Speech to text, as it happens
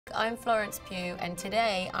I'm Florence Pugh, and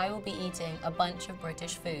today I will be eating a bunch of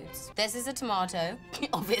British foods. This is a tomato,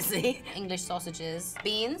 obviously. English sausages.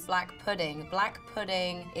 Beans, black pudding. Black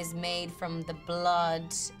pudding is made from the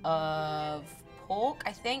blood of pork,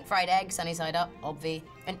 I think. Fried egg, sunny side up, obvi.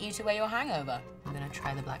 And eat away your hangover. I'm gonna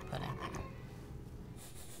try the black pudding.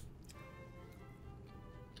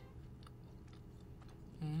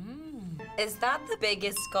 Is that the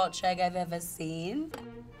biggest Scotch egg I've ever seen?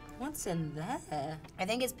 What's in there? I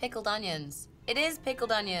think it's pickled onions. It is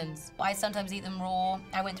pickled onions. I sometimes eat them raw.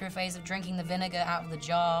 I went through a phase of drinking the vinegar out of the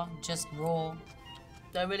jar, just raw.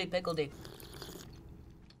 They're really pickledy.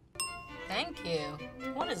 Thank you.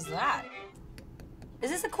 What is that?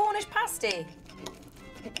 Is this a Cornish pasty?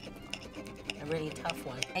 A really tough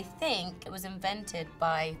one. I think it was invented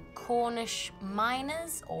by Cornish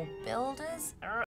miners or builders.